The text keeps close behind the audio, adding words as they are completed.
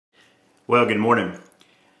Well, good morning.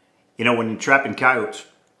 You know, when you're trapping coyotes,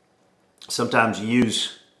 sometimes you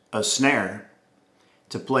use a snare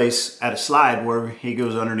to place at a slide where he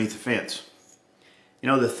goes underneath the fence. You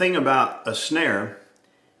know, the thing about a snare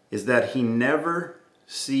is that he never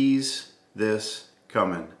sees this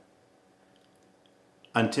coming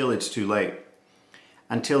until it's too late,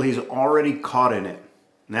 until he's already caught in it.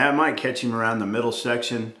 Now, it might catch him around the middle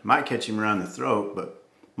section, might catch him around the throat, but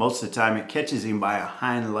most of the time it catches him by a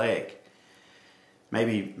hind leg.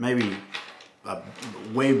 Maybe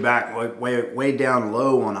way back, way down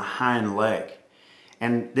low on a hind leg.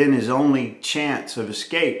 And then his only chance of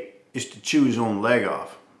escape is to chew his own leg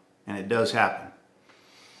off. And it does happen.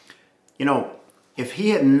 You know, if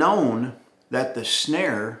he had known that the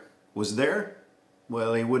snare was there,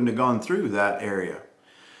 well, he wouldn't have gone through that area.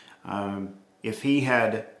 If he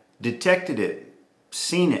had detected it,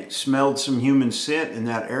 seen it, smelled some human scent in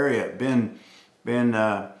that area, been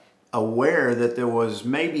aware that there was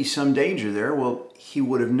maybe some danger there, well, he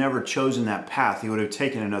would have never chosen that path. He would have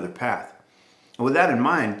taken another path. And with that in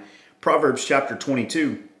mind, Proverbs chapter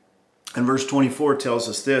 22 and verse 24 tells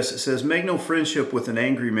us this. It says, "Make no friendship with an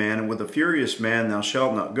angry man, and with a furious man thou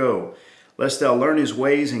shalt not go, lest thou learn his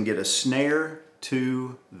ways and get a snare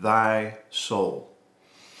to thy soul."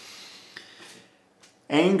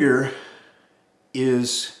 Anger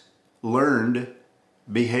is learned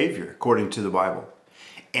behavior, according to the Bible.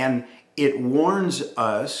 And it warns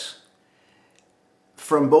us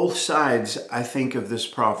from both sides, I think, of this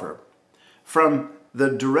proverb. From the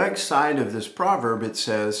direct side of this proverb, it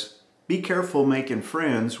says, be careful making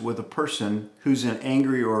friends with a person who's an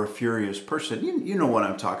angry or a furious person. You know what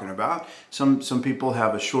I'm talking about. Some people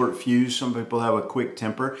have a short fuse, some people have a quick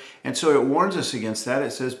temper. And so it warns us against that.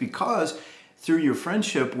 It says, because through your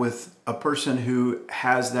friendship with a person who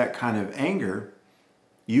has that kind of anger,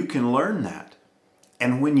 you can learn that.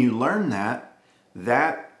 And when you learn that,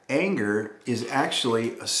 that anger is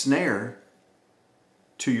actually a snare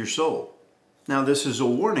to your soul. Now, this is a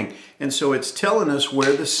warning. And so it's telling us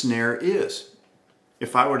where the snare is.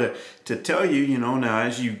 If I were to tell you, now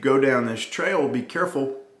as you go down this trail, be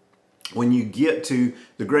careful when you get to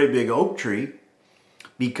the great big oak tree,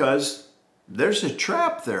 because there's a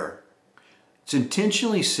trap there. It's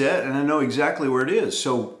intentionally set, and I know exactly where it is.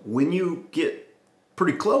 So when you get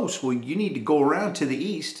pretty close, well, you need to go around to the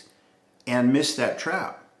east and miss that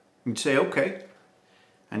trap. You'd say, okay.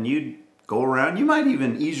 And you'd go around. You might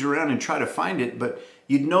even ease around and try to find it, but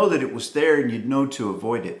you'd know that it was there and you'd know to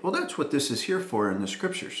avoid it. Well, that's what this is here for in the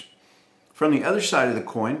scriptures. From the other side of the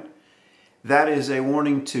coin, that is a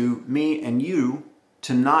warning to me and you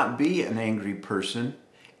to not be an angry person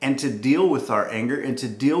and to deal with our anger, and to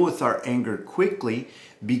deal with our anger quickly,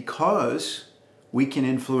 because we can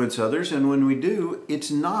influence others, and when we do, it's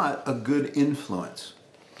not a good influence.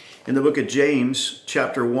 In the book of James,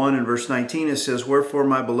 chapter 1 and verse 19, it says, "Wherefore,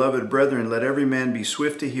 my beloved brethren, let every man be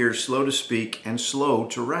swift to hear, slow to speak, and slow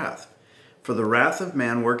to wrath. For the wrath of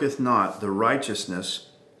man worketh not the righteousness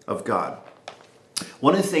of God."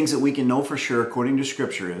 One of the things that we can know for sure, according to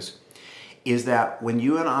Scripture, is that when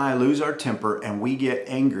you and I lose our temper and we get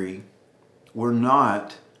angry, we're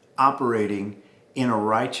not operating in a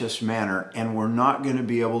righteous manner, and we're not going to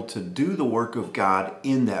be able to do the work of God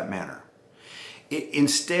in that manner.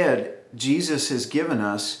 Instead, Jesus has given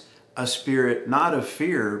us a spirit not of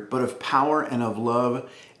fear, but of power and of love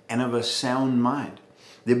and of a sound mind.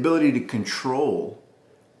 The ability to control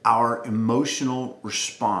our emotional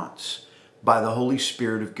response by the Holy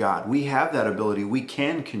Spirit of God. We have that ability. We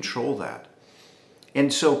can control that.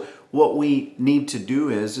 And so what we need to do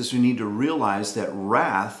is we need to realize that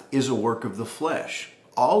wrath is a work of the flesh.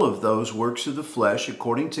 All of those works of the flesh,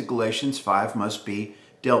 according to Galatians 5, must be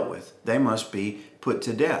dealt with. They must be put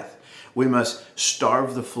to death. We must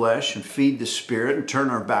starve the flesh and feed the Spirit and turn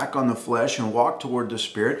our back on the flesh and walk toward the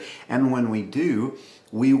Spirit. And when we do,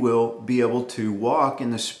 we will be able to walk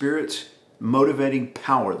in the Spirit's motivating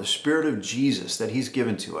power, the Spirit of Jesus that He's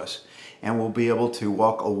given to us. And we'll be able to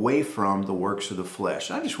walk away from the works of the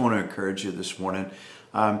flesh. I just want to encourage you this morning.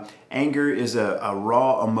 Anger is a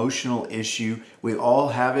raw emotional issue. We all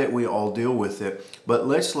have it. We all deal with it. But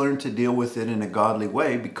let's learn to deal with it in a godly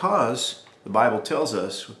way, because the Bible tells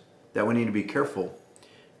us that we need to be careful,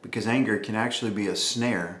 because anger can actually be a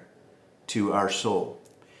snare to our soul.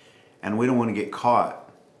 And we don't want to get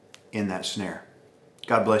caught in that snare.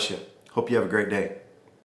 God bless you. Hope you have a great day.